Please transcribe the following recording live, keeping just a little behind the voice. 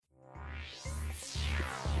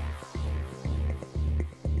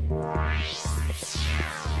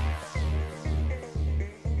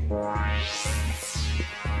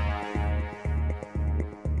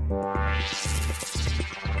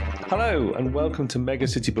Hello and welcome to Mega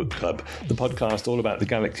City Book Club, the podcast all about the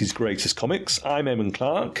galaxy's greatest comics. I'm Eamon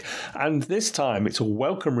Clark, and this time it's a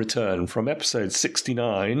welcome return from episode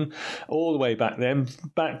 69, all the way back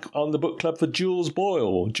on the book club for Jules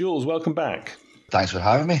Boyle. Jules, welcome back. Thanks for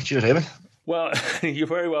having me. Cheers, Eamon. Well, you're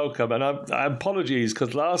very welcome, and I apologies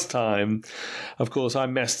because last time, of course, I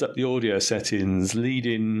messed up the audio settings,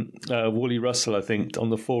 leading Wooly Russell, I think, on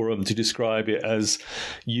the forum to describe it as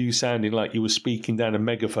you sounding like you were speaking down a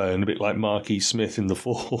megaphone, a bit like Mark E. Smith in The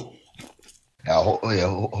Fall. Yeah, hopefully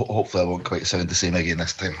I won't quite sound the same again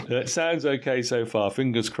this time. It sounds okay so far,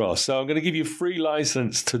 fingers crossed. So I'm going to give you free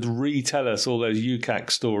license to retell us all those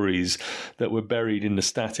UCAC stories that were buried in the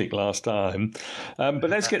static last time. But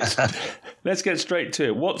let's get straight to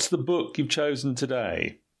it. What's the book you've chosen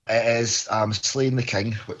today? It is Slaying the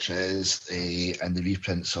King, which is in the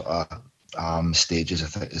reprint sort of stages. I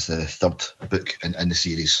think it's the third book in the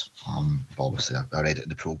series. Obviously, I read it in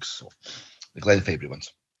the progs, so the Glenn Fabry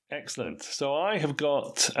ones. Excellent. So I have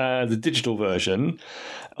got the digital version,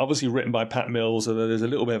 obviously written by Pat Mills, although there's a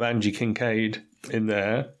little bit of Angie Kincaid in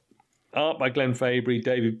there. Art by Glenn Fabry,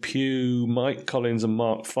 David Pugh, Mike Collins and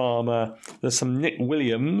Mark Farmer. There's some Nick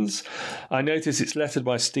Williams. I notice it's lettered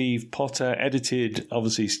by Steve Potter, edited,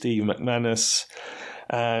 obviously, Steve McManus.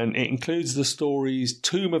 And it includes the stories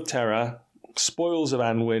Tomb of Terror, Spoils of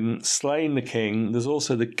Anwin, Slaying the King. There's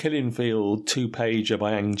also the Killing Field 2-pager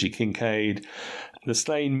by Angie Kincaid. The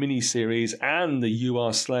Slaying miniseries and the You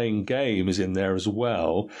Are Slaying game is in there as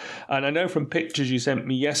well. And I know from pictures you sent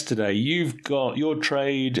me yesterday, you've got your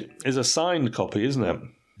trade is a signed copy, isn't it?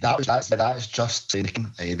 That's just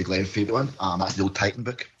the Glenn Fabry one. That's the old Titan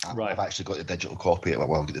book. Right. I've actually got the digital copy.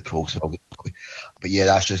 Well, I'll get the pro, so I'll get the copy. But yeah,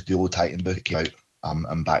 that's just the old Titan book. It came out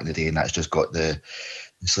back in the day, and that's just got the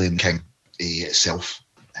Slaying King itself,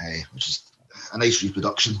 which is a nice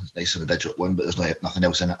reproduction. It's nice of a digital one, but there's nothing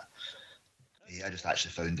else in it. I just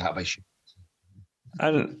actually found that by issue.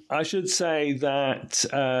 And I should say that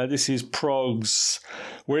this is Progs.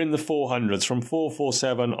 We're in the 400s, from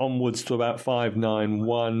 447 onwards to about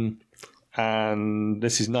 591. And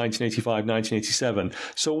this is 1985, 1987.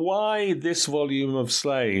 So why this volume of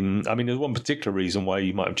Slaying? I mean, there's one particular reason why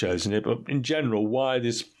you might have chosen it, but in general, why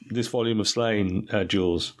this volume of Slaying,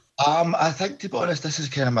 Jules? I think, to be honest, this is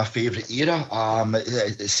kind of my favourite era.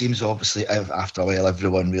 It seems, obviously, after a while,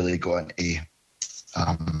 everyone really got into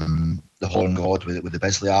the Horn God with the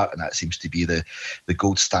Bisley art, and that seems to be the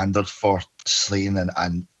gold standard for Slaying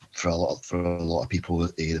and for a lot of people,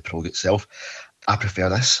 the prog itself. I prefer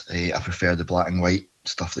this. I prefer the black and white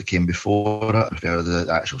stuff that came before it. I prefer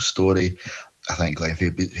the actual story. I think Glenn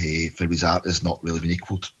Fabry's art has not really been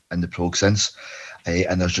equalled in the prog since.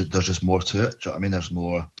 And there's just more to it. Do you know what I mean? There's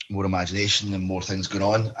more imagination and more things going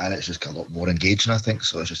on, and it's just a lot more engaging, I think.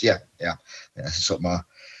 So it's just yeah. This is sort of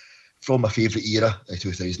from my favourite era,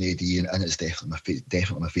 2000 AD, and it's definitely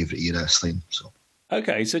my favourite era of Slaying. So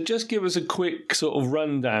okay, so just give us a quick sort of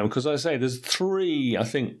rundown, because I say there's three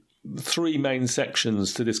main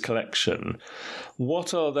sections to this collection.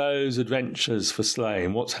 What are those adventures for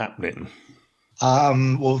Slaying? What's happening?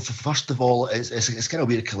 Well, first of all, it's kind of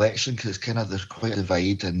a weird collection because there's quite a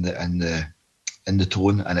divide in the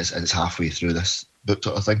tone, and it's halfway through this book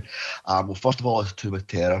sort of thing. Well, first of all, it's Tomb of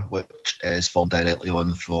Terror, which is formed directly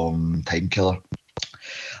on from Time Killer.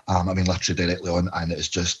 Literally directly on, and it's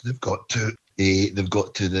just they've got to the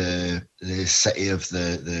city of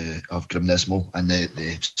Grimnismo and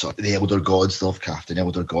the elder gods, the Lovecraftian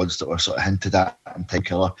elder gods that were sort of hinted at in Time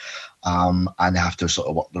Killer, and they have to sort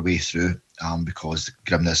of work their way through because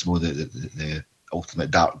Grimnismo, the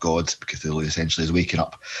ultimate dark god, Cthulhu, essentially is waking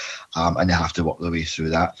up, and they have to work their way through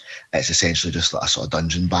that. It's essentially just like a sort of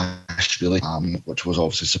dungeon bash, really, which was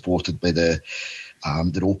obviously supported by the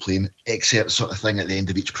role-playing excerpt sort of thing at the end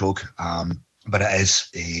of each prog. But it is,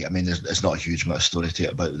 there's not a huge amount of story to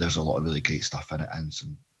it, but there's a lot of really great stuff in it and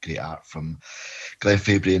some great art from Glenn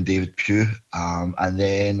Fabry and David Pugh. And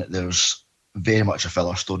then there's very much a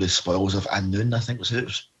filler story, Spoils of Anwin, I think was who it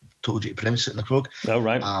was told you to pronounce it in the prog. Oh,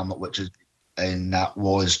 right. And that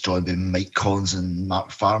was drawn by Mike Collins and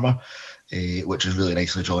Mark Farmer, which is really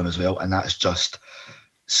nicely drawn as well. And that's just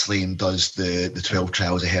Slaying does the 12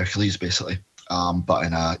 Trials of Hercules, basically, but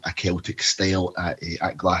in a Celtic style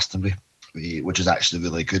at Glastonbury, which is actually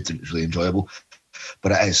really good and it's really enjoyable.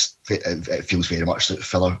 But it feels very much like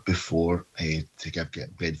filler before to give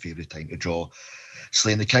Glenn Fabry time to draw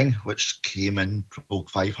Slaying the King, which came in Prog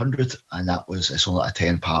 500, and it's only like a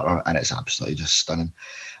 10-parter, and it's absolutely just stunning.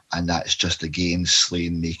 And that's just again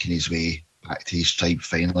Slaying making his way back to his tribe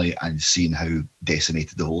finally and seeing how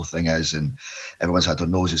decimated the whole thing is, and everyone's had their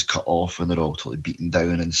noses cut off and they're all totally beaten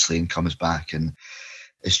down, and Slaying comes back and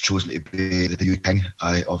is chosen to be the new king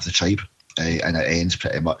of the tribe, and it ends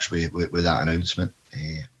pretty much with that announcement,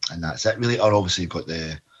 and that's it really. Or obviously you've got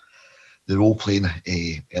the role playing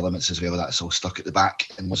elements as well. That's all stuck at the back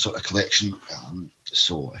in one sort of collection.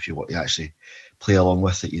 So if you want to actually play along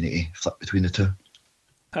with it, you need to flip between the two.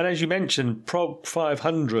 And as you mentioned, Prog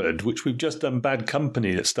 500, which we've just done Bad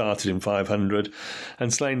Company that started in 500,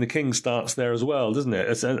 and Slaying the King starts there as well, doesn't it?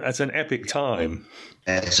 It's an epic time.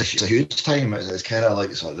 It's a huge time. It's kind of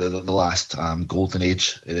like sort of the last golden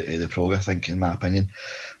age of the Prog, I think, in my opinion.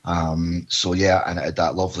 So yeah, and it had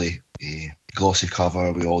that lovely glossy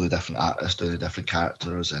cover with all the different artists doing the different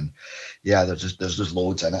characters, and yeah, there's just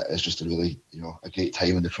loads in it. It's just a really a great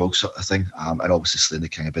time in the Prog sort of thing. And obviously Slaying the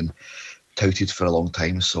King had been touted for a long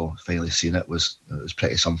time, so finally seeing it was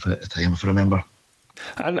pretty something at the time, if I remember.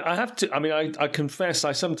 And I have to, I confess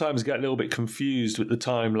I sometimes get a little bit confused with the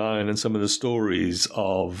timeline and some of the stories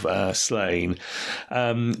of Slain,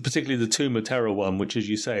 particularly the Tomb of Terror one, which, as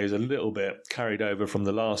you say, is a little bit carried over from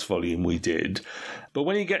the last volume we did. But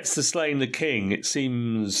when he gets to Slaying the King, it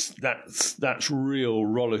seems that's real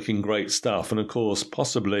rollicking great stuff. And of course,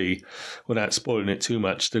 possibly, without spoiling it too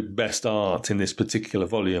much, the best art in this particular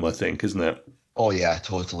volume, I think, isn't it? Oh yeah,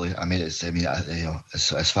 totally.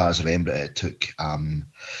 As far as I remember, it took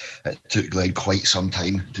Glenn quite some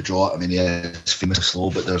time to draw it. It's famously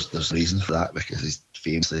slow, but there's reasons for that, because he's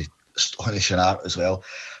famously astonishing art as well.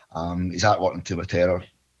 His artwork in Tomb of Terror,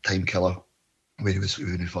 Time Killer, when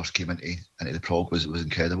he first came into the Prog was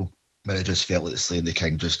incredible. But I just felt like the Slaying the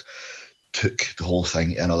King just took the whole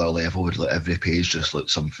thing to another level. Like every page just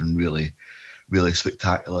looked something really, really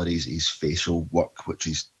spectacular. His facial work, which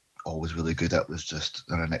he's always really good at, was just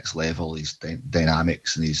on a next level. His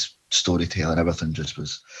dynamics and his storytelling, everything just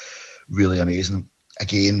was really amazing.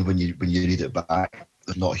 Again, when you read it back,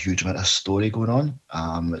 there's not a huge amount of story going on.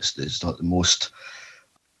 It's not the most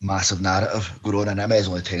massive narrative going on in it. It's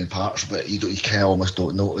only 10 parts, but you kind of almost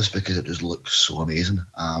don't notice because it just looks so amazing.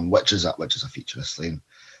 Which is a feature of Slain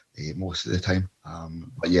most of the time.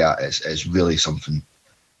 But yeah, it's really something.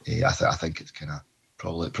 I think it's kind of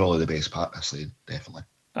probably the best part of Slain, definitely.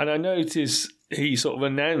 And I notice he sort of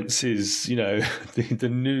announces,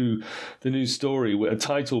 the new story with a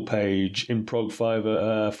title page in Prog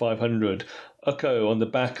 500, Ukko on the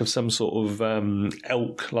back of some sort of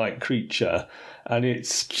elk-like creature, and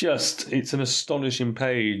it's an astonishing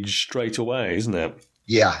page straight away, isn't it?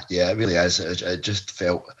 Yeah, it really is. It just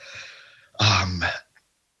felt,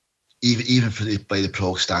 even by the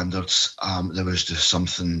Prog standards, there was just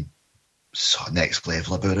something sort of next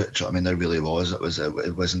level about it. Do you know what I mean? There really was.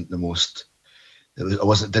 It wasn't the most.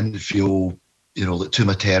 Didn't feel. Like Tomb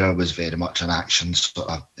of Terror was very much an action sort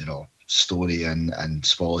of story, and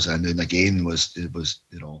Swallows and Noon again was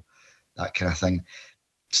that kind of thing.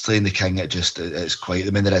 Slaying the King, it's quite.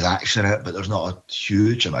 There is action in it, but there's not a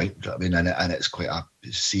huge amount. Do you know what I mean? And it's quite a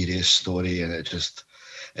serious story, and it just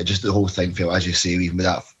the whole thing felt, as you say, even with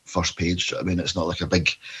that first page. Do you know what I mean? It's not like a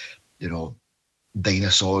big,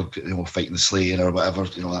 dinosaur, fighting the Slayer or whatever,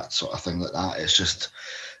 that sort of thing like that. It's just,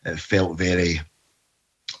 it felt very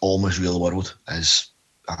almost real world, as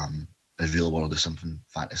real world as something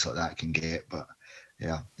fantasy like that can get. But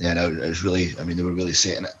no, it was really, they were really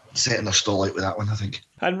setting their stall out with that one, I think.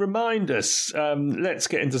 And remind us, let's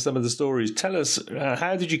get into some of the stories. Tell us,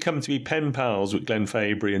 how did you come to be pen pals with Glenn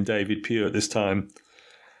Fabry and David Pugh at this time?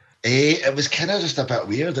 It was kind of just a bit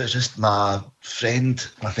weird. It's just my friend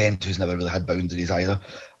who's never really had boundaries either.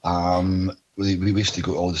 We used to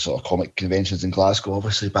go to all the sort of comic conventions in Glasgow,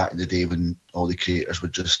 obviously, back in the day when all the creators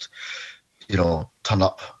would just, turn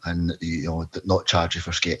up and, not charge you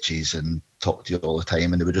for sketches and talk to you all the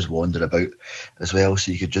time, and they would just wander about as well.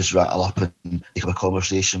 So you could just rattle up and have a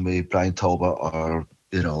conversation with Brian Talbot or,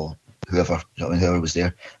 whoever, whoever was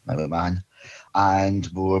there, my man. And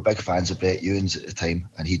we were big fans of Brett Ewins at the time,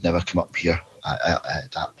 and he'd never come up here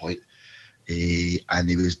at that point. And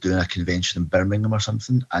he was doing a convention in Birmingham or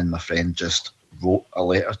something, and my friend just wrote a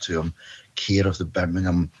letter to him, care of the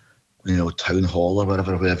Birmingham, town hall or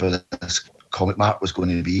wherever this comic mart was going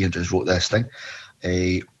to be, and just wrote this thing,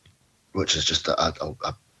 which is just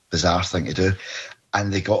a bizarre thing to do.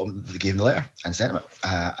 And they gave him the letter and sent him it,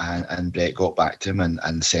 and Brett got back to him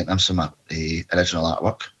and sent him some original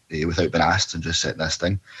artwork without being asked, and just sent this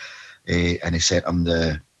thing. And he sent him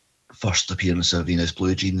the first appearance of Venus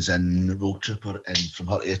Blue Jeans in Road Trooper and From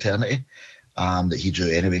Her to Eternity, that he drew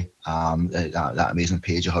anyway. That amazing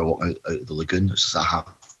page of her walking out of the lagoon, which is a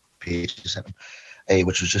half page he sent him,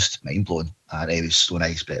 which was just mind blowing. And he was so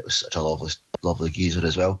nice, but it was such a lovely geezer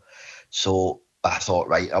as well. So I thought,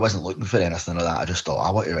 right, I wasn't looking for anything like that. I just thought,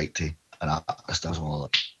 I want to write to an artist. I was only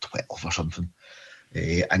like 12 or something.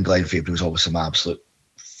 And Glenn Fabry was obviously my absolute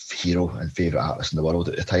hero and favourite artist in the world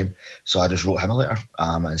at the time. So I just wrote him a letter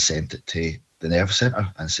and sent it to the Nerve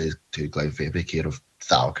Centre and said to Glenn Fabry, care of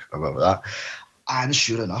Tharg, or whatever that. And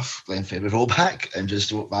sure enough, Glenn Fabry wrote back and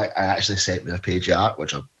just wrote back and actually sent me a page of art,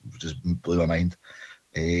 which just blew my mind.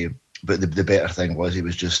 But the better thing was he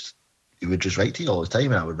would just write to you all the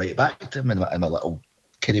time, and I would write back to him in my little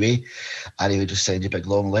kiddie way, and he would just send you big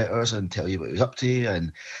long letters and tell you what he was up to,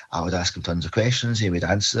 and I would ask him tons of questions, he would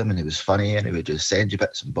answer them, and he was funny, and he would just send you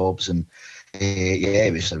bits and bobs, and he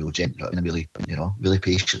was just a real gent, in a really, really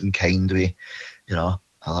patient and kind way, a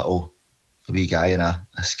little wee guy in a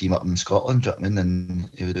scheme up in Scotland, do you know what I mean? And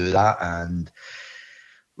he would do that, and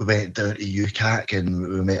we went down to UCAC and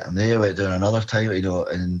we met him there, went down another time,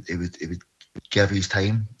 and he would give his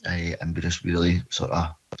time and be just really sort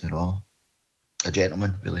of, a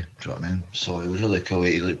gentleman, really, do you know what I mean? So it was really cool.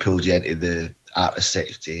 He pulled you into the artist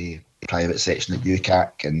section, private section at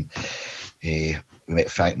UCAC, and we met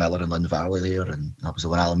Frank Miller in Lynn Valley there, and that was the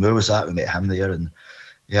one Alan Moore was at. We met him there, and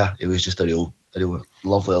yeah, it was just a real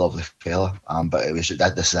lovely fella. But it was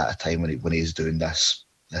this is at a time when he's doing this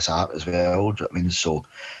art as well. Do you know what I mean? So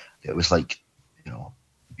it was like,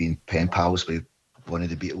 being pen pals with one of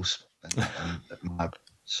the Beatles.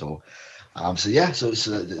 So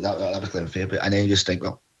that was Glenn Fabry. And then you just think,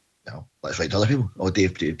 well, let's write to other people. Oh,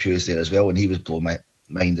 Dave Pugh's there as well, and he was blowing my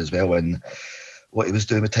mind as well. And what he was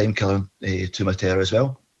doing with Time Killer, To Terror as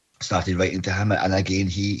well. Started writing to him, and again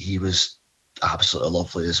he was absolutely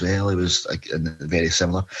lovely as well. He was very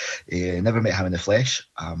similar. Never met him in the flesh,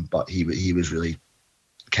 but he was really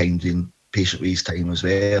kind and patient with his time as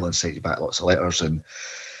well, and sent you back lots of letters and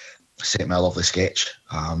sent me a lovely sketch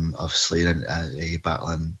of Slayer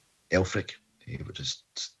battling Elfric, which is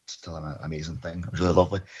still an amazing thing. It was really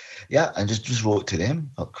lovely. Yeah, and just wrote to them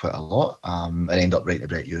quite a lot, and ended up writing to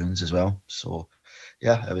Brett Ewins as well. So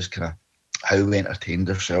yeah, it was kind of how we entertained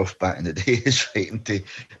ourselves back in the days, writing to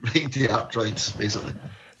art droids, basically.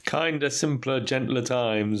 Kind of simpler, gentler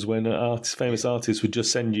times when famous artists would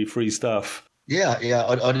just send you free stuff. Yeah,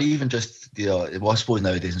 or even just, I suppose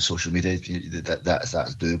nowadays in social media that's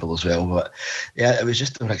doable as well. But yeah, it was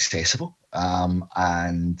just more accessible,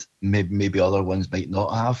 and maybe other ones might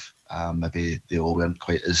not have. Maybe they all weren't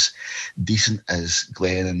quite as decent as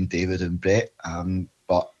Glenn and David and Brett.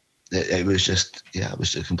 But it was just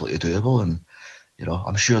completely doable, and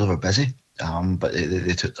I'm sure they were busy. But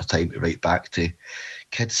they took their time to write back to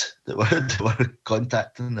kids that were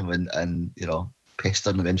contacting them and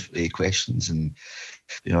pestering them in questions and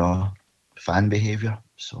fan behaviour.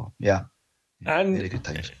 So yeah, and very good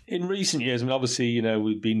times. In recent years, I mean, obviously,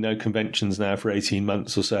 we've been no conventions now for 18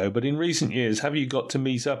 months or so, but in recent years, have you got to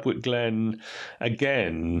meet up with Glenn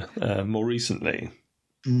again more recently?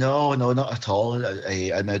 No, not at all.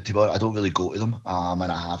 I don't really go to them,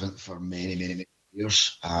 and I haven't for many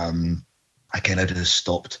years. I kind of just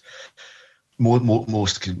stopped.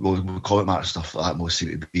 Most comic market stuff like that most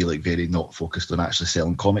seem to be very not focused on actually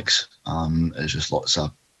selling comics. It's just lots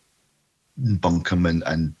of bunkum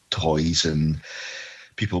and toys and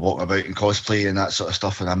people walking about in cosplay and that sort of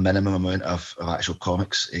stuff, and a minimum amount of actual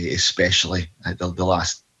comics, especially the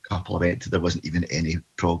last couple of events, there wasn't even any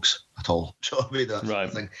progs at all. So I mean, that's right.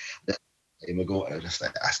 The thing. Time ago, and I just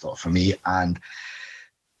like, that's not for me. And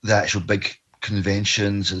the actual big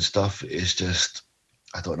conventions and stuff is just,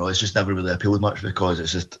 I don't know, it's just never really appealed much, because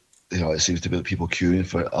it's just, it seems to be people queuing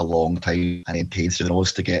for a long time and then paying through the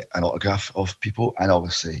nose to get an autograph of people. And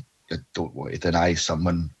obviously, I don't want to deny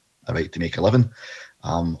someone a right to make a living,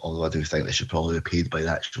 although I do think they should probably be paid by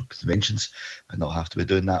the actual conventions and not have to be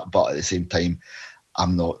doing that. But at the same time,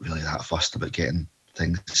 I'm not really that fussed about getting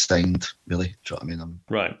things signed, really. Do you know what I mean?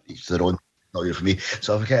 Right. Each to their own. Not here for me.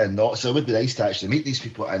 So I'm kind of not. So it would be nice to actually meet these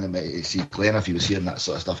people and see Glenn if he was here and that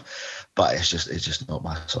sort of stuff. But it's just not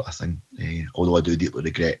my sort of thing. Although I do deeply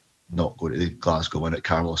regret not going to the Glasgow one at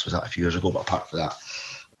Carlos. Was that a few years ago? But apart from that,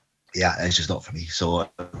 yeah, it's just not for me. So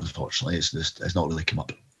unfortunately, it's not really come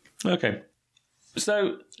up. Okay.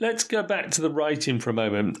 So let's go back to the writing for a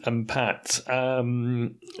moment, and Pat,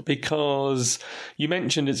 because you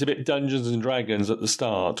mentioned it's a bit Dungeons and Dragons at the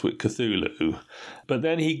start with Cthulhu, but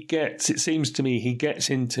then it seems to me he gets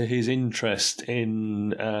into his interest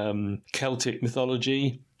in Celtic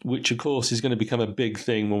mythology, which of course is going to become a big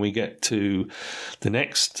thing when we get to the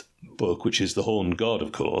next book, which is The Horned God,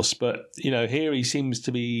 of course. But, here he seems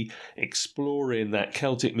to be exploring that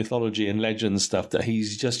Celtic mythology and legend stuff that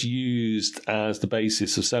he's just used as the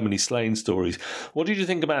basis of so many Slain stories. What did you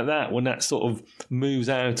think about that when that sort of moves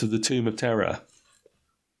out of the Tomb of Terror?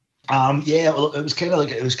 Yeah, well, it was kind of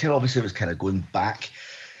obviously going back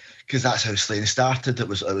because that's how Slane started. It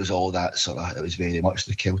was all that sort of. It was very much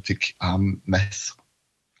the Celtic myth,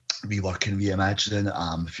 reworking, reimagining.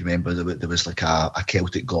 If you remember, there was like a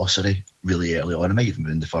Celtic glossary really early on. It might even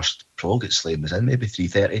been the first prologue that Slane was in, maybe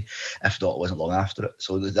 330. If not, it wasn't long after it.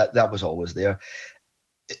 So that was always there.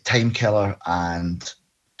 Time Killer and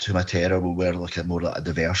Tomb of Terror were like more like a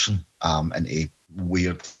diversion into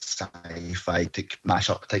weird sci-fi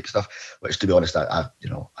mashup type stuff, which, to be honest, I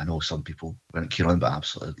know some people weren't keen on, but I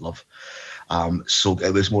absolutely love. So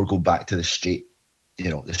it was more going back to the straight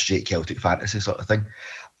Celtic fantasy sort of thing,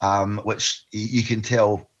 which you can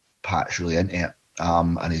tell Pat's really into it,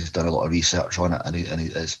 and he's done a lot of research on it, and he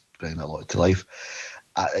is bringing a lot to life,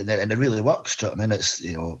 and it really works. Do you know what I mean? It's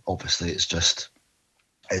obviously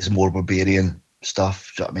it's more barbarian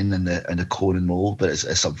stuff, do you know what I mean, in the Conan mold, but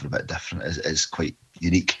it's something a bit different. It's quite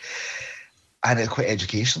unique, and it's quite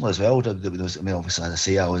educational as well. Obviously, as I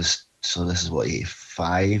say, this is what,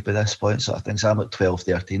 85 by this point sort of thing, so I'm at 12,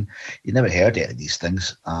 13. You never heard any of these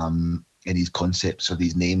things, any of these concepts or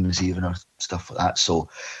these names even, or stuff like that. So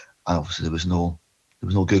obviously there was no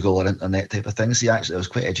Google or internet type of things. It was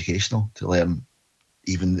quite educational to learn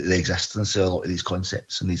even the existence of a lot of these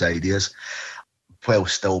concepts and these ideas, while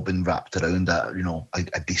still being wrapped around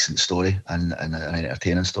a decent story and an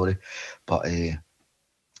entertaining story. But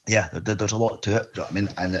there's a lot to it, do you know what I mean?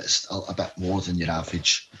 And it's a bit more than your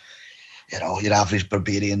average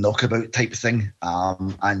barbarian knockabout type thing.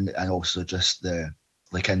 And also just in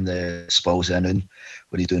the Spoils of Annwn,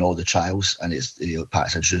 when he's doing all the trials, and it's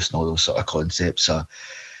Pat's introducing all those sort of concepts, a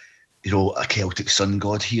Celtic sun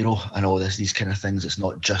god hero and all these kind of things. It's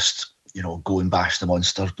not just go and bash the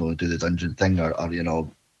monster, go and do the dungeon thing, or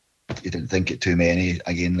you didn't think it too many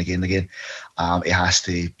again and again and again. He has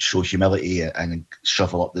to show humility and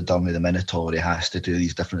shovel up the dung with the Minotaur. He has to do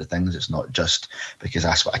these different things. It's not just because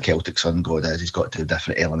that's what a Celtic sun god is. He's got to do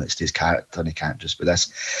different elements to his character, and he can't just be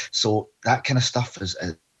this. So that kind of stuff is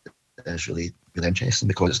really, really interesting,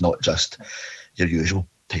 because it's not just your usual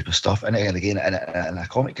type of stuff. And again, in a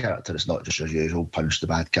comic character, it's not just your usual punch the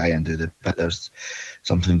bad guy and do the bit. There's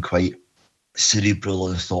something quite cerebral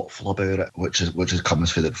and thoughtful about it, which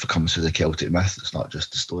comes through the Celtic myth. It's not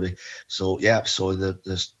just the story. So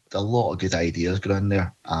there's a lot of good ideas going on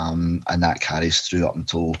there, and that carries through up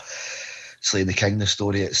until Slaying the King, the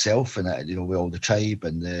story itself, and with all the tribe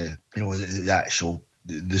and the actual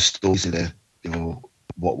stories of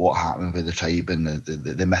what happened with the tribe and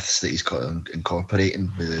the myths that he's got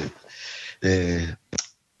incorporating with the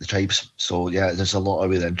tribes. So there's a lot of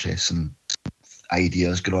really interesting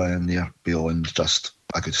ideas going on there beyond just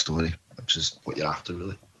a good story, which is what you're after,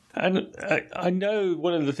 really. And I know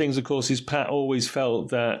one of the things, of course, is Pat always felt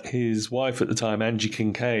that his wife at the time, Angie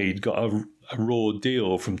Kincaid, got a raw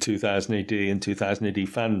deal from 2000 AD and 2000 AD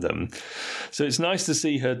fandom. So it's nice to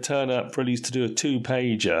see her turn up for at least to do a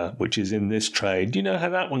 2-pager, which is in this trade. Do you know how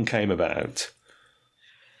that one came about?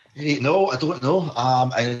 No, I don't know.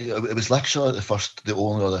 It was literally the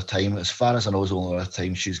only other time, as far as I know, it was the only other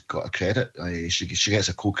time she's got a credit. She gets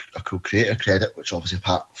a co-creator credit, which obviously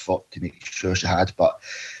Pat fought to make sure she had. But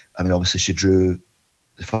I mean, obviously she drew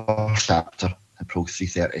the first chapter in Prog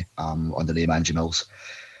 330 under the name Angie Mills.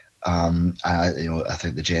 I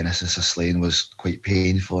think the genesis of Slane was quite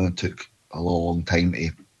painful and took a long time to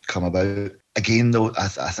come about. Again, though, I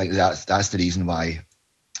think that's the reason why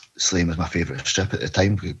Slane was my favourite strip at the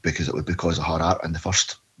time, because it was because of her art in the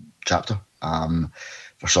first chapter.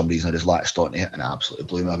 For some reason, I just latched onto it and it absolutely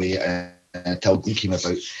blew me away. And until Glee came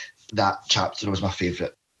about, that chapter was my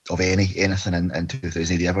favourite of anything in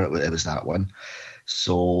 2000 ever. It was that one.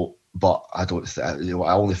 So, but I don't.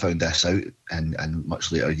 I only found this out in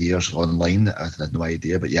much later years online. I had no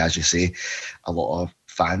idea. But as you say, a lot of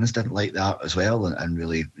fans didn't like that as well, and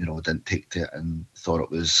really, didn't take to it and thought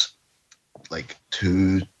it was like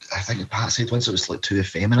too. I think Pat said once it was like too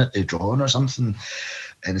effeminately drawn or something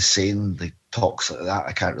insane, like talks like that.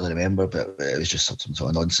 I can't really remember, but it was just some sort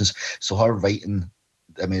of nonsense. So her writing,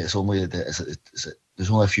 I mean, it's only there's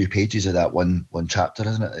only a few pages of that one chapter,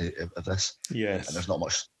 isn't it, of this? Yes. And there's not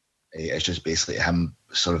much. It's just basically him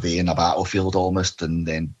surveying a battlefield almost, and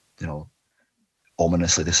then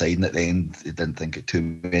ominously deciding at the end he didn't think it too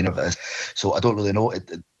many of it is. So I don't really know.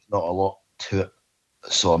 It's not a lot to it.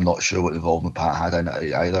 So I'm not sure what involvement Pat had in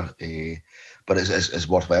it either, but it's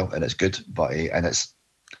worthwhile and it's good. But and it's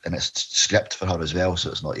script for her as well, so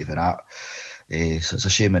it's not even art. So it's a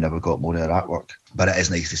shame I never got more of her artwork. But it is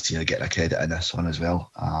nice to see her get a credit in this one as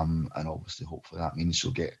well. And obviously, hopefully, that means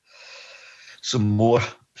she'll get some more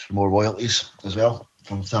royalties as well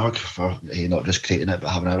from Tharg for not just creating it but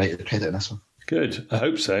having a right to credit in this one. Good, I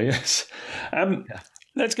hope so. Yes.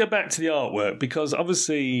 Let's go back to the artwork, because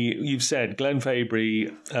obviously you've said Glenn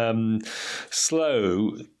Fabry,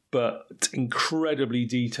 slow but incredibly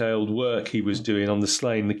detailed work he was doing on the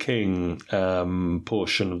Slaying the King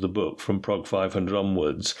portion of the book from Prog 500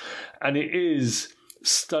 onwards. And it is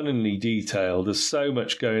stunningly detailed. There's so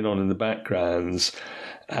much going on in the backgrounds.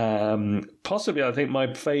 Possibly, I think,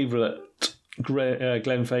 my favourite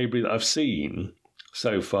Glenn Fabry that I've seen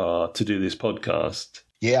so far to do this podcast.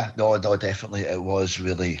 Yeah, no, definitely. It was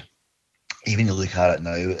really, even you look at it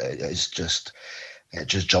now, it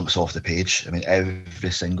just jumps off the page. I mean, not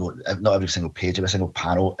every single page, every single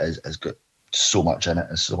panel has got so much in it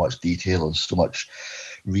and so much detail and so much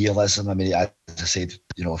realism. I mean, as I said,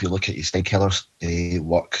 if you look at his Steinkeller's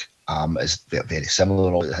work, is very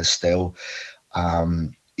similar. His style,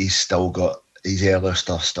 he's still got his earlier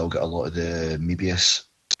stuff. Still got a lot of the Möbius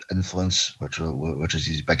influence, which is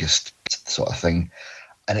his biggest sort of thing,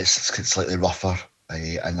 and it's slightly rougher,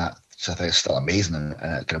 and that. So I think it's still amazing, and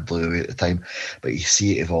it kind of blew away at the time. But you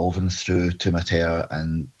see it evolving through to Matera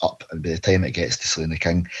and up, and by the time it gets to Slaying the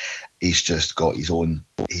King, he's just got his own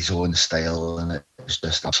style, and it's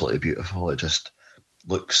just absolutely beautiful. It just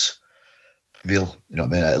looks real, I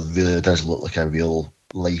mean, it really does look like a real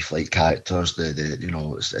lifelike characters.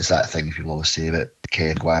 It's that thing people always say about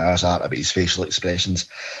Ken Guire's art, about his facial expressions,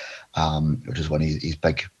 which is one of his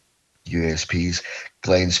big USPs.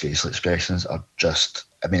 Glenn's facial expressions are just,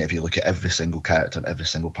 I mean, if you look at every single character in every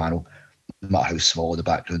single panel, no matter how small the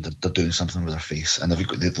background, they're doing something with their face, and they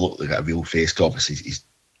look like a real face. Obviously, he's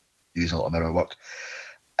using a lot of mirror work,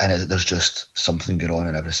 and there's just something going on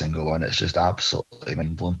in every single one. It's just absolutely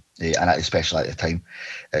mind-blowing. And especially at the time,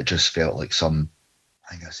 it just felt like some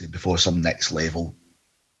next level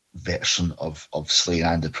version of Slaying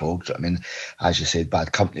and the Prog. I mean, as you said,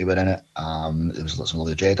 Bad Company were in it. There was some of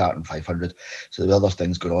the Dread art in 500, so there were other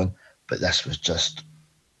things going on, but this was just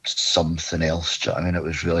something else. I mean, it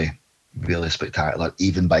was really, really spectacular,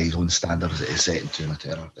 even by his own standards. It is set into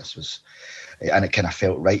Matera. This was, and it kind of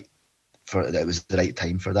felt right. It was the right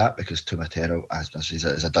time for that, because To Matera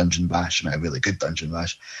is a dungeon bash, I mean, a really good dungeon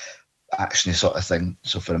bash, actiony sort of thing.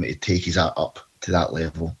 So for him to take his art up to that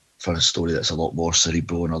level for a story that's a lot more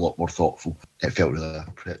cerebral and a lot more thoughtful, it felt really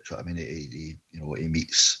appropriate. I mean, he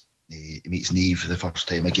meets Niamh for the first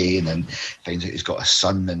time again, and finds out he's got a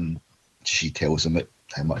son, and she tells him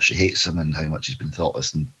how much she hates him and how much he's been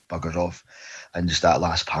thoughtless, and buggers off. And just that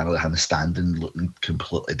last panel of him standing, looking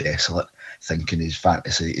completely desolate, thinking his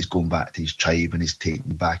fantasy is going back to his tribe and he's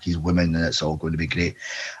taking back his women and it's all going to be great.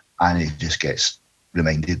 And he just gets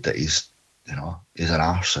reminded that he's an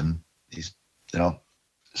arse, and he's,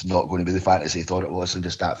 it's not going to be the fantasy he thought it was. And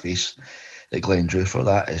just that face that Glenn drew for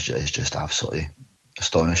that is just absolutely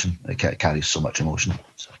astonishing. It carries so much emotion.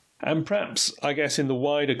 So. And perhaps, I guess, in the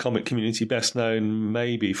wider comic community, best known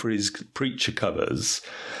maybe for his Preacher covers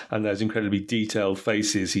and those incredibly detailed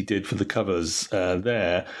faces he did for the covers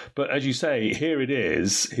there. But as you say, here it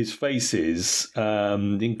is, his faces,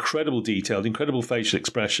 incredible detailed, incredible facial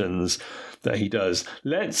expressions that he does.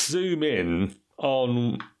 Let's zoom in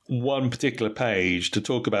on one particular page to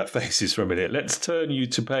talk about faces for a minute. Let's turn you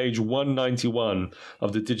to page 191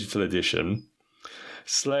 of the digital edition.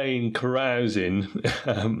 Slaying carousing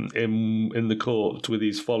in the court with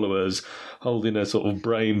his followers, holding a sort of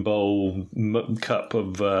brain bowl cup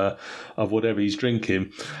of whatever he's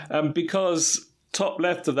drinking. Because top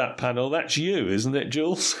left of that panel, that's you, isn't it,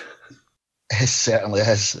 Jules? It certainly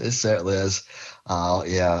is.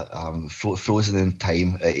 Frozen in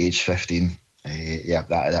time at age 15.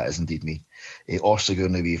 That is indeed me. Or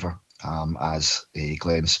Sigourney Weaver, as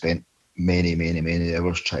Glenn spent many, many, many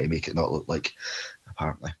hours trying to make it not look like,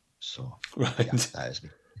 apparently. So, right. Yeah, that is me.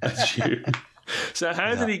 That's you. So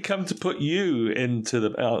how did he come to put you into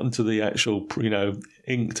the actual,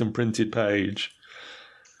 inked and printed page?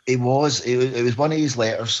 It was one of his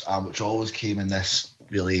letters, which always came in this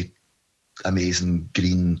really amazing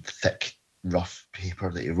green, thick, rough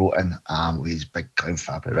paper that he wrote in with his big clown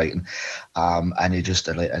fabric writing, and he just,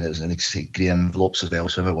 and it was in green envelopes as well.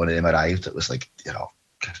 So when one of them arrived, it was like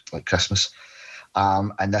Christmas.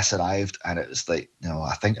 And this arrived, and it was like,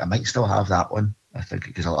 I think I might still have that one. I think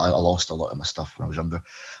because I lost a lot of my stuff when I was younger.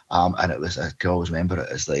 And it was, I can always remember it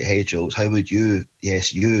as like, hey Jules, how would you,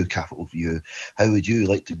 yes, you, capital U, how would you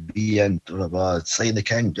like to be in Slaying the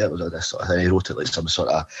King? It was this sort of thing. He wrote it like some sort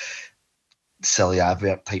of silly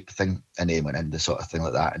advert type thing, and then went into sort of thing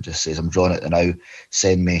like that and just says, I'm drawing it now,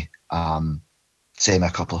 send me a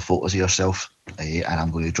couple of photos of yourself, and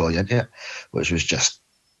I'm going to draw you into it, which was just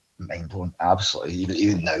mind-blowing, absolutely.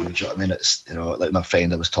 Even now, do you know what I mean? It's, like my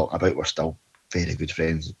friend I was talking about, we're still very good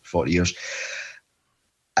friends, 40 years.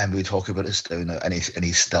 And we talk about it still now, and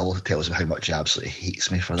he still tells me how much he absolutely hates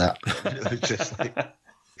me for that. It was just like,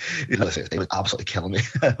 it was absolutely killing me.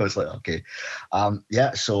 I was like, okay.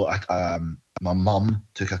 So my mum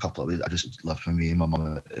took a couple of, I just lived with me and my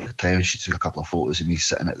mum at the time. She took a couple of photos of me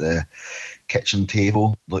sitting at the kitchen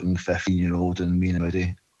table looking 15-year-old and me and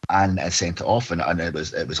Moody, and I sent it off, and it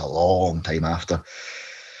was a long time after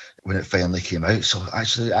when it finally came out. So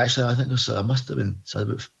actually I think I must have been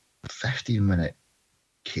about 15 when it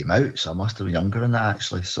came out, so I must have been younger than that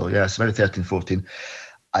actually. So yeah, it's about 13, 14,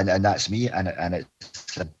 and that's me, and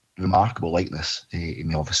it's a remarkable likeness. I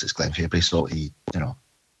mean, obviously it's Glenn Fabry, so he's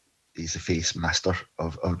the face master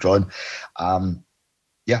of drawing. And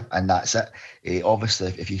that's it.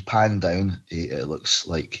 Obviously, if you pan down, it looks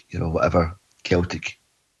like whatever Celtic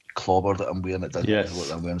clobber that I'm wearing. It does look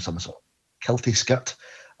like I'm wearing some sort of kilty skirt,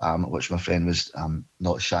 which my friend was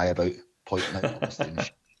not shy about pointing out. Obviously,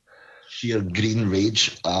 sheer green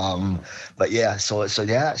rage, but yeah, so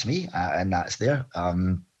yeah, it's me, and that's there,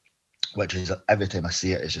 which is, every time I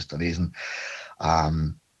see it, it's just amazing.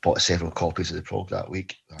 Bought several copies of the prog that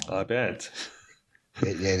week. I bet.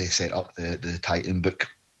 They set up the Titan book.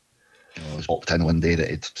 I was popped in one day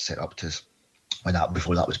that it set up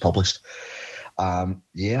before that was published. And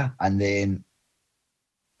then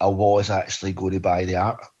I was actually going to buy the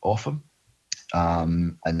art off him,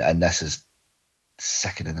 and this is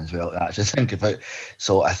sickening as well to actually think about.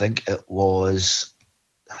 So I think he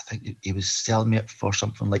was selling me it for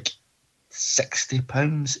something like £60,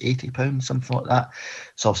 £80, something like that.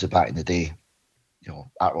 So obviously back in the day,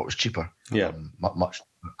 artwork was cheaper, much,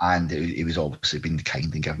 and he was obviously being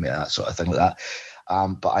kind and giving me that sort of thing like that.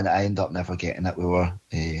 But I ended up never getting it. We were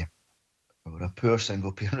a poor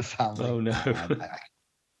single parent family. Oh no.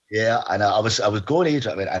 And I was going age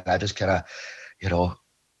at it, and I just kind of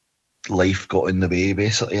life got in the way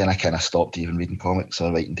basically, and I kind of stopped even reading comics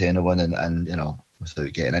or writing to anyone, and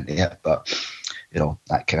without getting into it. But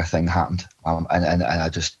that kind of thing happened, and I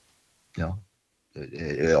just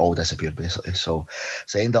it all disappeared basically. So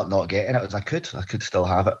I ended up not getting it. As I could still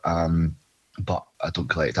have it, but I don't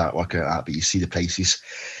collect artwork or that. But you see the prices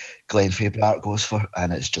Glenn Fabry art goes for,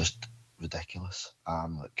 and it's just ridiculous,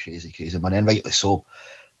 like crazy money, and rightly so.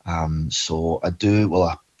 So I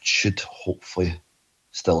should hopefully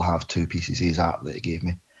still have 2 pieces of his art that he gave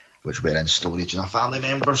me, which were in storage in a family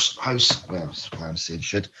member's house. Well, that's what I'm saying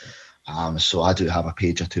should. So I do have a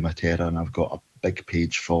page of To My Terror, and I've got a big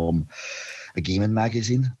page from a gaming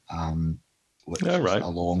magazine, which is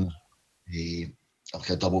along like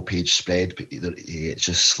a double page spread, but it's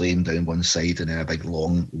just Slane down one side and then a big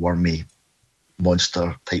long wormy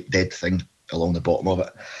monster type dead thing along the bottom of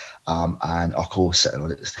it. And Urkel sitting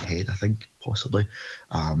on its head, I think, possibly.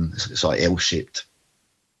 It's a sort of L-shaped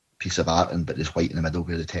piece of art, but there's white in the middle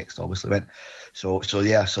where the text obviously went. So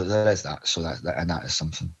there is that. So that is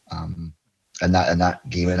something. And that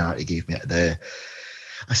gaming art he gave me at a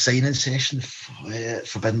signing session for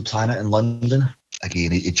Forbidden Planet in London.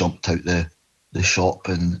 Again, he jumped out the shop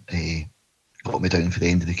and got me down for the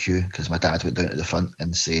end of the queue, because my dad went down to the front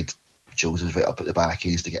and said Jules was right up at the back.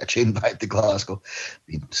 He used to get a train back to Glasgow,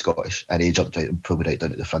 being Scottish, and he jumped out and pulled me right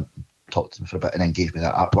down at the front and talked to him for a bit, and then gave me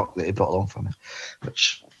that artwork that he brought along for me,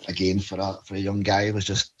 which again for a young guy was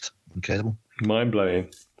just incredible, mind-blowing.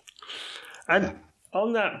 And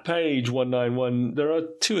on that page 191, there are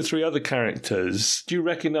 2 or 3 other characters. Do you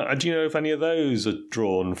know if any of those are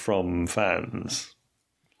drawn from fans?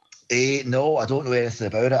 No, I don't know anything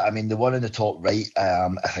about it. I mean, the one in the top right, I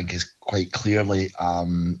think is quite clearly,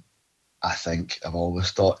 I think I've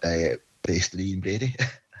always thought, based on Ian Brady.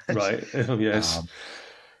 Right. Oh, yes.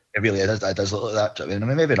 It really is. It does look like that. I mean,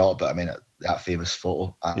 maybe not, but I mean, that famous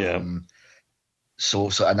photo. So,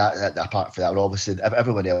 and that apart from that, obviously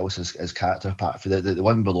everyone else is character. Apart from the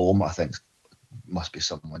one below him, I think must be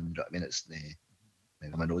someone. I mean, it's maybe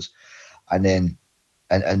my nose, and then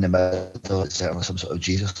in the middle, it's certainly some sort of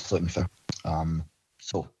Jesus looking for.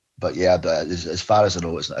 But yeah, as far as I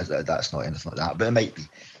know, that's not anything like that. But it might be.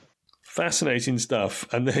 Fascinating stuff.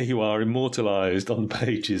 And there you are, immortalised on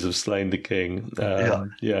pages of Slane the King.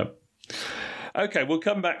 Yeah. Okay, we'll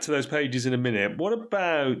come back to those pages in a minute. What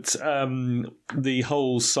about the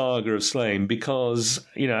whole saga of Slane? Because,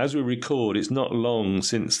 as we record, it's not long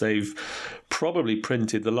since they've probably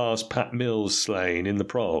printed the last Pat Mills Slane in the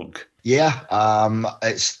prog. Yeah,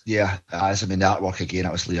 the artwork again,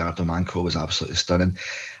 obviously Leonardo Manco was absolutely stunning.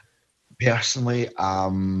 Personally,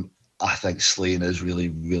 I think Slane is really,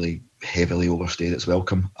 really heavily overstayed its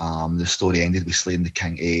welcome. The story ended with Slane the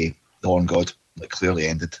King, the Horn God. It clearly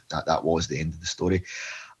ended. That was the end of the story,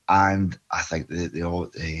 and I think it's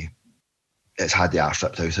had the arse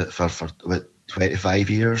ripped out of it for 25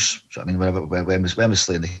 years. So, I mean, when was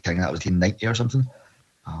Slaying the King? That was 1990 or something.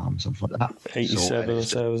 Something like that. 87 or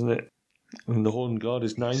so, isn't it? And the Horn God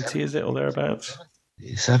is 90, is it, or thereabouts?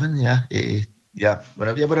 87, yeah. 80, yeah,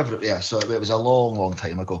 whatever. Yeah, so it was a long, long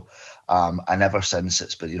time ago. And ever since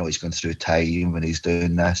it's been, he's going through time when he's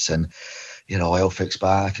doing this, and, Elphic's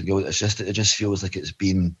back, and it just feels like it's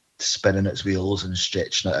been spinning its wheels and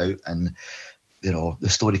stretching it out, and, the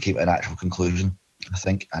story came to an actual conclusion, I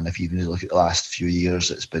think. And if you even look at the last few years,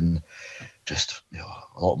 it's been just,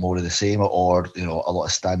 a lot more of the same, or, a lot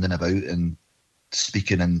of standing about and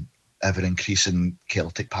speaking in ever-increasing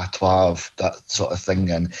Celtic patois of that sort of thing,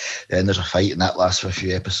 and then there's a fight and that lasts for a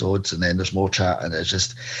few episodes, and then there's more chat, and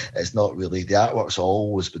it's not really, the artwork's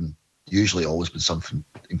usually always been something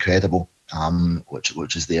incredible,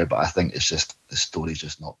 which is there, but I think it's just, the story's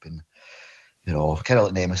just not been, kind of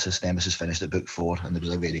like Nemesis finished at book 4, and there was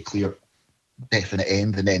a very clear definite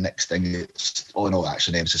end, and then next thing it's, oh no,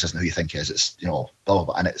 actually Nemesis isn't who you think he is, it's, blah, blah,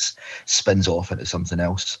 blah, and it spins off into something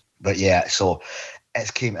else. But yeah, so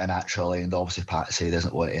it's came to a natural end. Obviously, Pat said he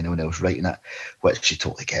doesn't want anyone else writing it, which you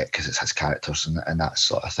totally get because it's his characters and that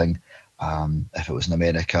sort of thing. If it was in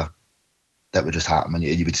America, that would just happen, and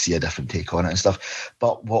you would see a different take on it and stuff.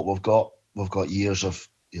 But what we've got years of,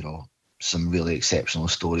 some really exceptional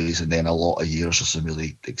stories, and then a lot of years of some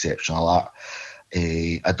really exceptional art.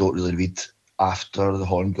 I don't really read after the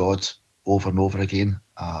Horn God over and over again.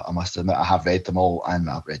 I must admit, I have read them all, and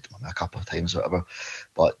I've read them a couple of times or whatever,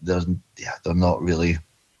 but they're not really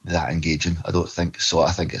that engaging, I don't think. So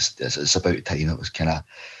I think it's about time it was kind of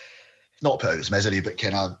not put out its misery, but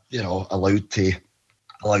kind of allowed to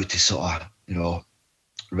sort of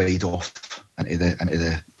ride off into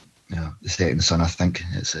the the setting sun. I think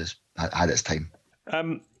it's had its time.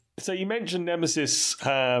 So you mentioned Nemesis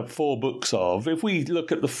have 4 books of. If we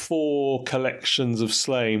look at the 4 collections of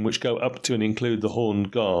Slain, which go up to and include the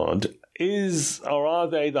Horned God, are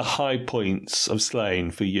they the high points of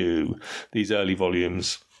Slain for you, these early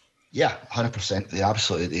volumes? Yeah, 100%. The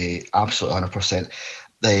absolute 100%.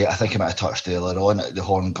 I think I might have touched earlier on, the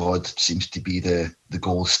Horned God seems to be the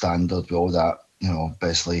gold standard with all that,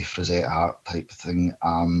 Besley, Frazette art type thing.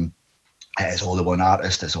 It is all the one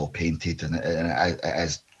artist, it's all painted, and it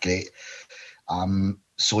is great.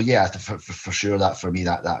 So yeah, for sure, that for me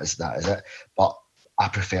that is it. But I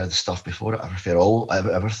prefer the stuff before it. I prefer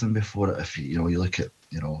everything before it. If you look at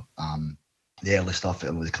the early stuff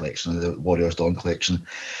with the collection, the Warriors Dawn collection,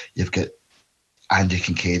 you've got Andrew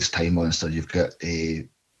Kincaid's Time Monster, you've got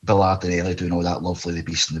Bill Ardinelli doing all that lovely The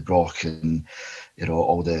Beast and the Brock, and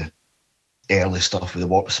all the early stuff with the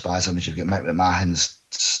Warp Spasms. You've got Mick McMahon's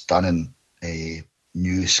stunning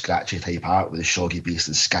new scratchy type art with the Shoggy Beast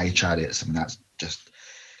and Sky Chariots. I mean, that's just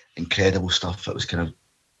incredible stuff. It was kind of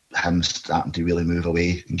him starting to really move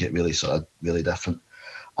away and get really sort of really different.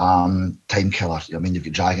 Time Killer, I mean, you've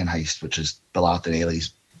got Dragon Heist, which is Bill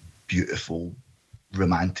Ardinelli's beautiful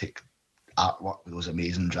romantic artwork with those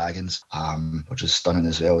amazing dragons, which is stunning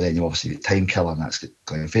as well. Then you obviously get Time Killer, and that's got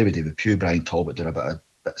Glenn Fabry, David Pugh, Brian Talbot doing a bit of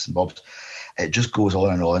bits and bobs. It just goes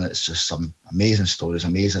on and on. It's just some amazing stories,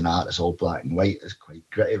 amazing art. It's all black and white. It's quite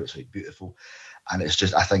gritty. It's quite beautiful, and it's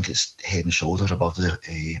just, I think it's head and shoulders above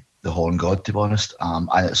the Horn God, to be honest. And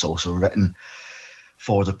it's also written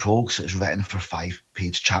for the prologue, so it's written for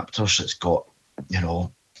 5-page chapters. It's got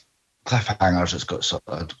cliffhangers. It's got sort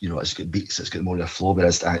of it's got beats. It's got more of a flow.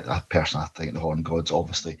 Whereas I personally think the Horn God's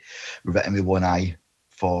obviously written with one eye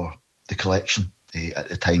for the collection. At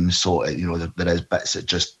the time, so there is bits that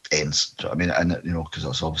just ends. Do you know what I mean? And because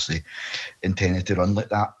it's obviously intended to run like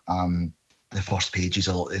that. The first pages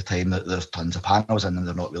a lot of the time, there's tons of panels in them.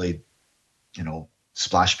 They're not really,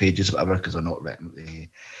 splash pages or whatever, because they're not written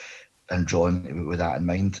and drawn with that in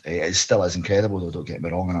mind. It still is incredible, though. Don't get me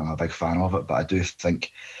wrong, and I'm a big fan of it. But I do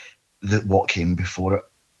think that what came before it,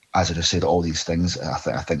 as I just said, all these things, I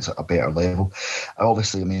think it's at a better level.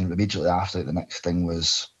 Obviously, I mean, immediately after it, the next thing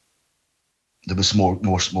was. There was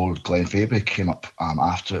more Glenn Fabry came up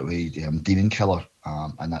after it with Demon Killer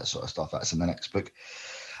and that sort of stuff. That's in the next book.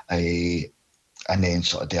 And then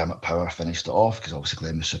sort of Dermot Power finished it off, because obviously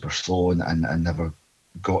Glenn was super slow and never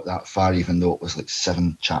got that far, even though it was like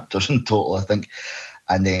 7 chapters in total, I think.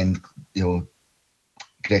 And then,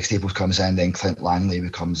 Greg Staples comes in, then Clint Langley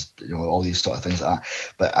becomes, all these sort of things like that.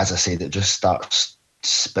 But as I said, it just starts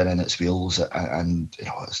spinning its wheels, and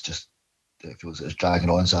it's just, it feels like it's dragging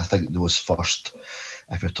on. So I think those first,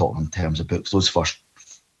 if you're talking in terms of books, those first,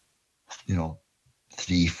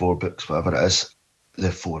 3-4 books, whatever it is,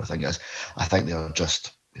 the 4 I think it is, I think they're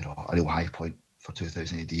just, a real high point for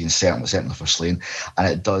 2000 AD, and certainly for Slain. And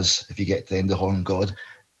it does, if you get to the end of Horn God,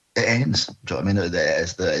 it ends. Do you know what I mean?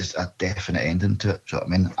 There's a definite ending to it. Do you know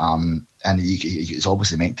what I mean? And it's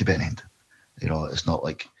obviously meant to be an end. You know, it's not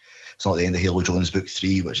the end of Halo Jones Book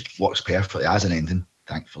 3, which works perfectly as an ending,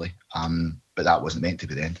 thankfully. But that wasn't meant to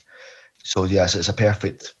be the end. So yes, it's a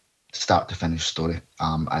perfect start to finish story.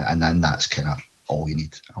 And then that's kind of all you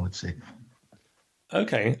need, I would say.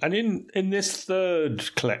 Okay, and in this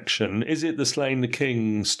third collection, is it the Slaying the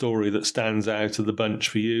King story that stands out of the bunch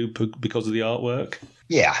for you because of the artwork?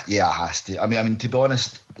 Yeah, it has to. I mean, to be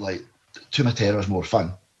honest, like Tomb of Terror is more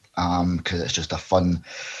fun because it's just a fun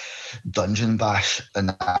dungeon bash,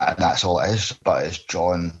 and that's all it is. But it's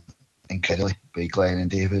drawn incredibly by Glenn and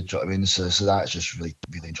David. Do you know what I mean? So that's just really,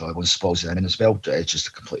 really enjoyable. And Spoils in as well. It's just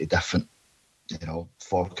a completely different,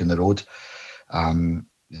 fork in the road.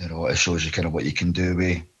 It shows you kind of what you can do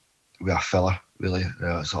with a filler, really,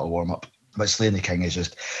 sort of warm up. But Slaying the King is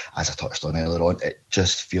just, as I touched on earlier on, it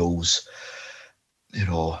just feels, I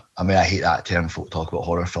hate that term. Folk talk about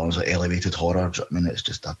horror films like elevated horror. I mean, it's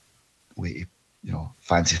just a way to,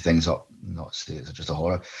 fancy things up, not say it's just a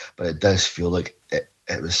horror, but it does feel like it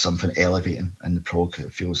was something elevating in the prog.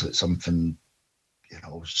 It feels like something,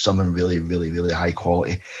 something really, really, really high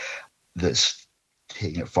quality that's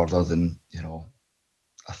taking it further than,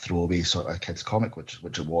 a throwaway sort of kids comic, which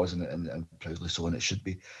it was, and proudly so, and it should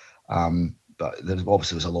be. But there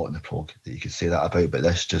obviously was a lot in the prog that you could say that about, but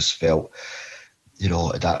this just felt,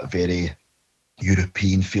 that very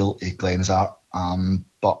European feel to Glenn's art.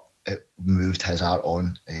 But it moved his art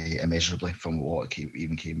on immeasurably from what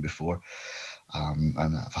even came before. And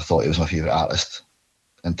I thought he was my favourite artist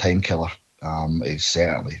and Time Killer. He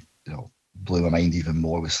certainly, blew my mind even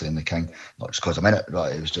more with Slaying the King. Not just because I'm in it,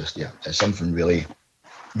 but it was just, it's something really,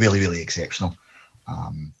 really, really exceptional.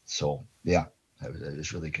 It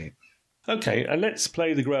was really great. Okay, and let's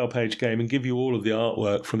play the Grail page game and give you all of the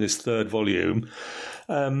artwork from this third volume.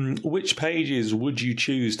 Which pages would you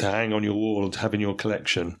choose to hang on your wall to have in your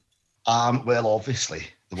collection? Well, obviously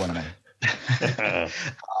the one I'm in.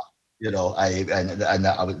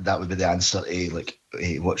 That would be the answer to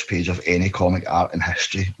which page of any comic art in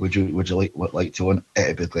history would you like to own?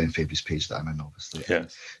 It'd be Glenn Fabry's page that I'm in, obviously. Yeah.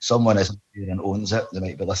 Someone isn't here and owns it. They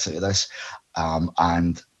might be listening to this,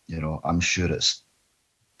 and I'm sure it's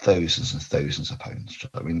thousands and thousands of pounds.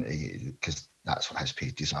 I mean, because that's what his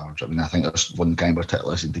pages are. I mean, I think there's one guy in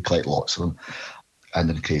particular who to collect lots of them, and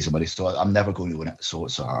then crazy money. So I'm never going to own it. So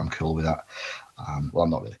I'm cool with that. Well, I'm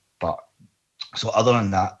not really, but. So other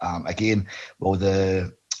than that, again,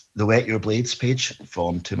 the Wet Your Blades page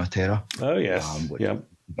from Tomb of Terror. Oh yes,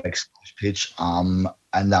 big splash page.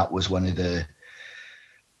 And that was one of the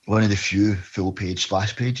few full page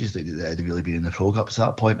splash pages that had really been in the prog up to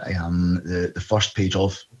that point. The first page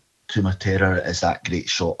of Tomb of Terror is that great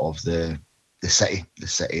shot of the city,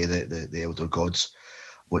 the Elder Gods,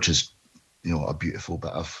 which is a beautiful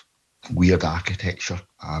bit of weird architecture.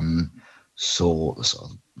 So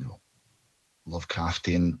sort of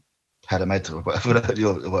Lovecraftian pyramid or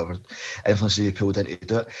whatever influence you pulled in to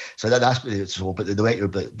do it. So that's what it's all. But the Wet Your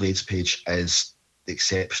Blades page is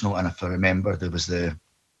exceptional. And if I remember, there was the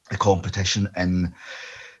competition in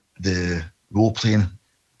the role playing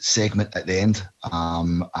segment at the end,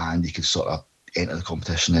 and you could sort of enter the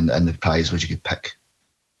competition, and the prize was you could pick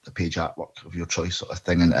the page artwork of your choice, sort of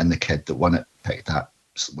thing. And the kid that won it picked that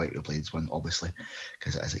Wet Your Blades one, obviously,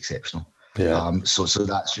 because it is exceptional. Yeah. So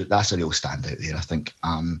that's a real standout there, I think.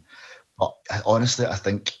 But honestly, I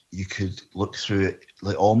think you could look through it,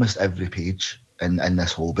 like almost every page in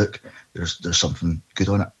this whole book. There's something good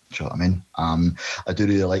on it. Do you know what I mean? I do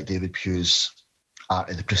really like David Pugh's art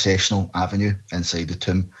of the processional avenue inside the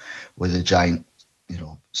tomb, with the giant,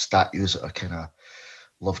 statues that are kind of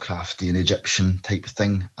Lovecraftian Egyptian type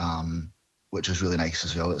thing. Which is really nice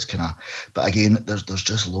as well. It's kind of, but again, there's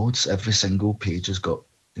just loads. Every single page has got.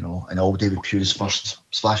 And all David Pugh's first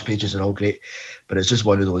splash pages are all great, but it's just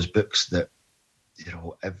one of those books that,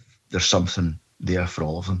 if there's something there for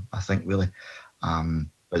all of them, I think, really.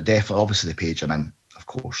 But definitely, obviously, the page I'm in, of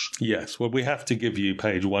course. Yes, well, we have to give you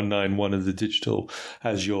page 191 of the digital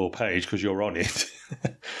as your page because you're on it.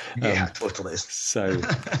 Yeah, totally. So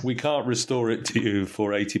we can't restore it to you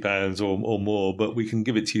for £80 or more, but we can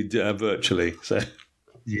give it to you virtually. So.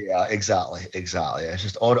 Yeah, exactly. It's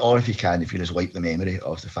just, or if you can just wipe the memory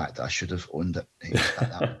of the fact that I should have owned it.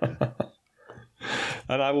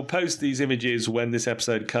 And I will post these images when this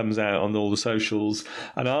episode comes out on all the socials.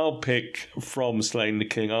 And I'll pick from Slaying the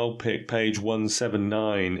King, I'll pick page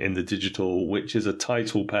 179 in the digital, which is a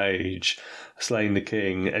title page, Slaying the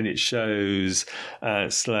King. And it shows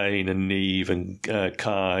Slain and Neve and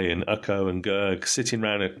Kai and Ukko and Gurg sitting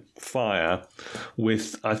around a fire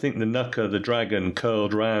with, I think, the Nuka, the dragon,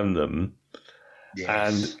 curled around them. Yes.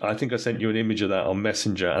 And I think I sent you an image of that on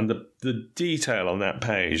Messenger. And the detail on that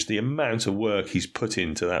page, the amount of work he's put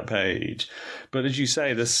into that page. But as you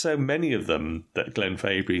say, there's so many of them that Glenn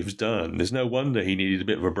Fabry has done. There's no wonder he needed a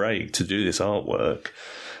bit of a break to do this artwork.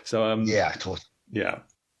 So yeah, totally. Yeah.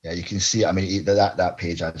 Yeah, you can see. I mean, that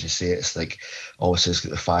page, as you say, it's like obviously it's got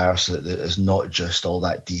the fire, so that there's not just all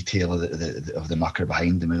that detail of the mucker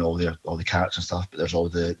behind him and all the carrots and stuff, but there's all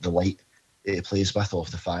the light it plays with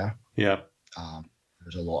off the fire. Yeah.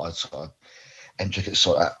 There's a lot of sort of intricate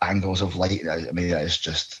sort of angles of light. I mean, it's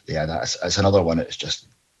just, it's another one. It's just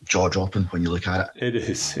jaw dropping when you look at it.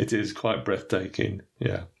 It is quite breathtaking.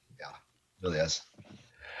 Yeah. Yeah, it really is.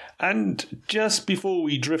 And just before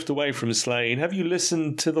we drift away from Slain, have you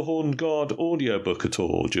listened to the Horned God audiobook at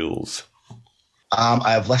all, Jules?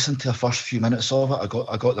 I have listened to the first few minutes of it.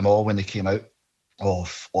 I got them all when they came out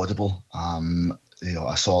of Audible.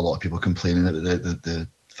 I saw a lot of people complaining that the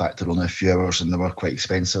fact they're only a few hours and they were quite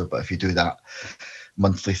expensive. But if you do that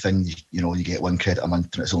monthly thing, you get $1 credit a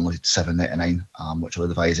month and it's only $7.99, which I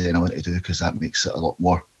would advise anyone to do because that makes it a lot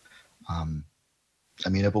more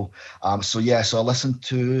amenable. So I listened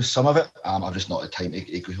to some of it. I've just not had time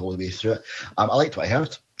to go all the way through it. I liked what I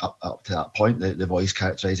heard up to that point. The voice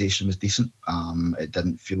characterisation was decent. It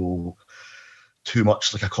didn't feel too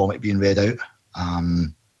much like a comic being read out.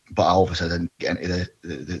 But I obviously didn't get into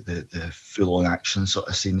the full-on action sort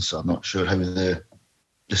of scene, so I'm not sure how the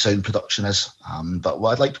sound production is. But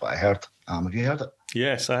I liked what I heard. Have you heard it?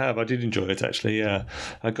 Yes, I have. I did enjoy it, actually, yeah.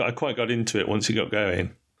 I quite got into it once it got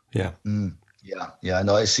going. Yeah. Yeah.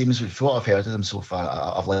 No, it seems, for what I've heard of them so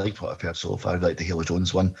far, I've liked what I've heard so far. I like the Halo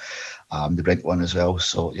Jones one, the Brent one as well.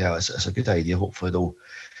 So, yeah, it's a good idea. Hopefully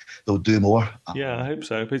they'll do more. Yeah, I hope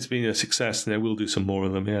so. If it's been a success, then they will do some more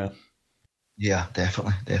of them, yeah. Yeah,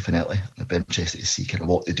 definitely. I'd be interested to see kind of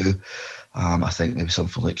what they do. I think maybe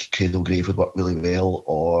something like Cradle Grave would work really well,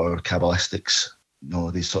 or Kabbalistics,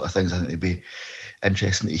 these sort of things. I think they'd be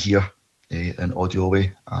interesting to hear in audio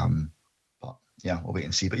way. But yeah, we'll wait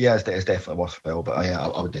and see. But yeah, it's definitely worthwhile. But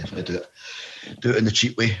I would definitely do it in the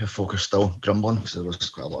cheap way if folk are still grumbling, because there was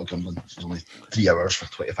quite a lot of grumbling. It was only 3 hours for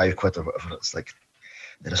 25 quid or whatever. It's like,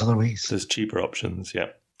 there's other ways. There's cheaper options, yeah.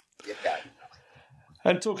 Yeah.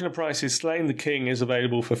 And talking of prices, Slaying the King is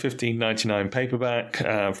available for $15.99 paperback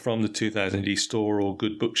from the 2000 AD store or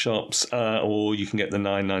good bookshops, or you can get the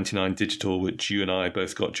 $9.99 digital, which you and I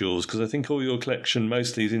both got, Jules, because I think all your collection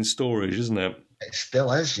mostly is in storage, isn't it? It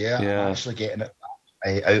still is, yeah. I'm actually getting it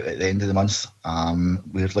out at the end of the month,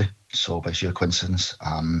 weirdly, so by sheer coincidence.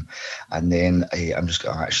 And then I'm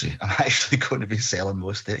actually going to be selling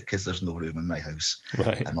most of it because there's no room in my house,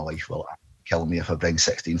 right? And my wife will kill me if I bring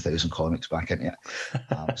 16,000 comics back into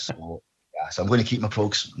it. So I'm going to keep my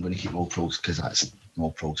progs. I'm going to keep all progs because that's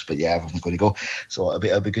all progs. But yeah, I'm going to go. So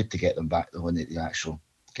it'll be good to get them back though, when they actual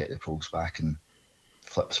get the progs back and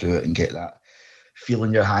flip through it and get that feel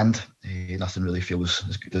in your hand. Nothing really feels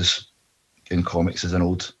as good as in comics as an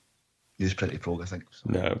old newsprint prog, I think. So,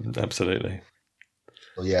 no, absolutely.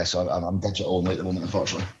 So yeah, so I'm digital only at the moment,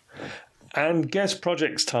 unfortunately. And guest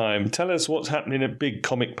projects time. Tell us what's happening at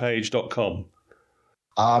bigcomicpage.com.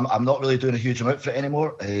 I'm not really doing a huge amount for it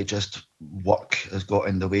anymore. Just work has got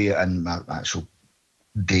in the way, and my actual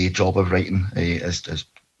day job of writing is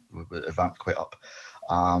vamped quite up.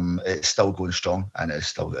 It's still going strong, and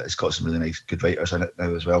it's got some really nice, good writers in it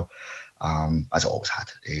now as well, as it always had.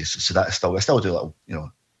 So that's still, I still do a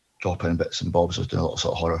little, drop in bits and bobs. I was doing a lot of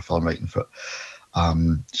sort of horror film writing for it. But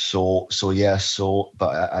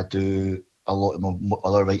I do a lot of my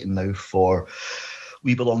other writing now for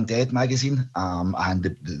We Belong Dead magazine, and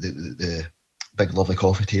the big lovely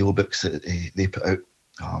coffee table books that they put out.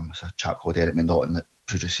 It's a chap called Eric Mendotin that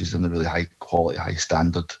produces them, the really high quality, high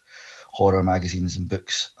standard horror magazines and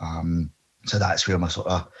books. So that's where my sort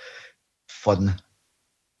of fun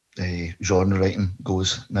genre writing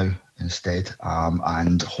goes now instead,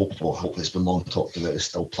 and hopefully it's been long talked about, it's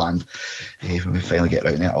still planned. When we finally get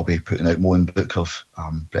around it, I'll be putting out my own book of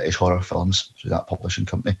British horror films through that publishing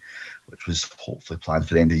company, which was hopefully planned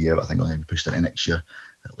for the end of the year, but I think I'll be pushed into next year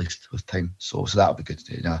at least with time. So that'll be good.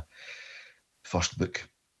 First book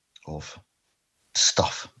of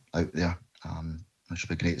stuff out there, which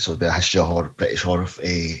will be great. So it'll be a history of British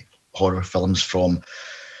horror films from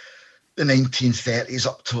the 1930s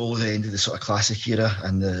up till the end of the sort of classic era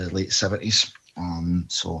in the late 70s.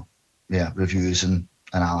 So, yeah, reviews and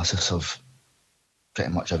analysis of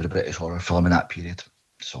pretty much every British horror film in that period.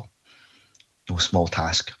 So, no small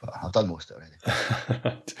task, but I've done most of it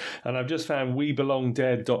already. And I've just found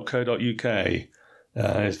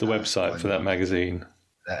webelongdead.co.uk is the website for that magazine.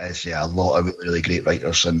 That is, yeah, a lot of really great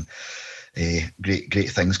writers and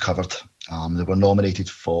great things covered. They were nominated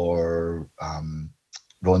for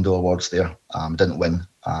Rondo Awards there. Didn't win.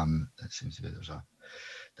 It seems to be there's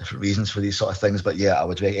different reasons for these sort of things, but yeah, I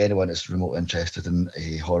would recommend anyone that's remotely interested in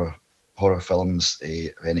horror films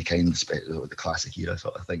of any kind, especially the classic era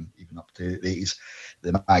sort of thing, even up to the 80s.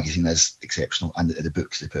 The magazine is exceptional, and the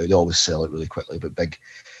books they put out, they always sell it really quickly, but big,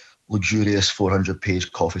 luxurious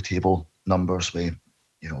 400-page coffee table numbers with,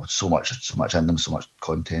 you know, so much in them, so much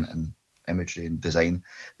content and imagery and design.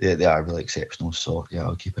 They are really exceptional. So yeah,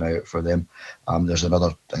 I'll keep an eye out for them. There's another,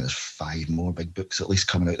 I think there's 5 more big books at least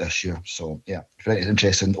coming out this year. So yeah, if you're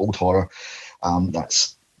interested in old horror,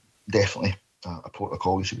 that's definitely a port of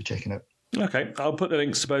call you should be checking out. Okay, I'll put the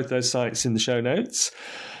links to both those sites in the show notes.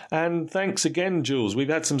 And thanks again, Jules. We've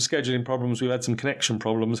had some scheduling problems, we've had some connection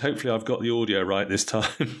problems. Hopefully I've got the audio right this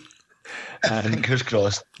time. Fingers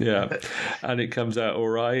crossed. Yeah, and it comes out all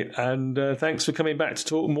right. And thanks for coming back to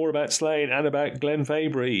talk more about Slane and about Glenn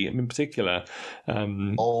Fabry in particular.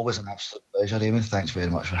 Always an absolute pleasure, Eamon. Thanks very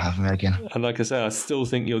much for having me again. And like I say, I still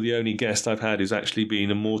think you're the only guest I've had who's actually been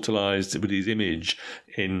immortalised with his image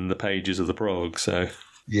in the pages of the prog. So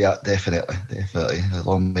yeah, definitely.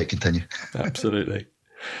 Long may it continue. Absolutely.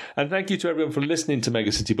 And thank you to everyone for listening to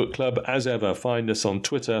Mega City Book Club. As ever, find us on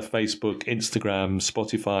Twitter, Facebook, Instagram,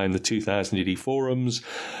 Spotify and the 2000 AD forums,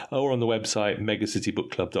 or on the website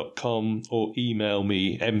megacitybookclub.com, or email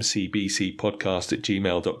me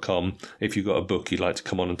mcbcpodcast@gmail.com if you've got a book you'd like to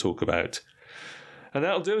come on and talk about. And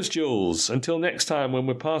that'll do us, Jules. Until next time, when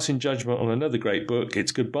we're passing judgment on another great book,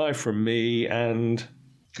 it's goodbye from me and...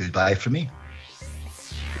 goodbye from me.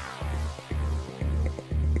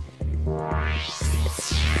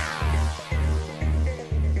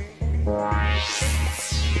 Bye.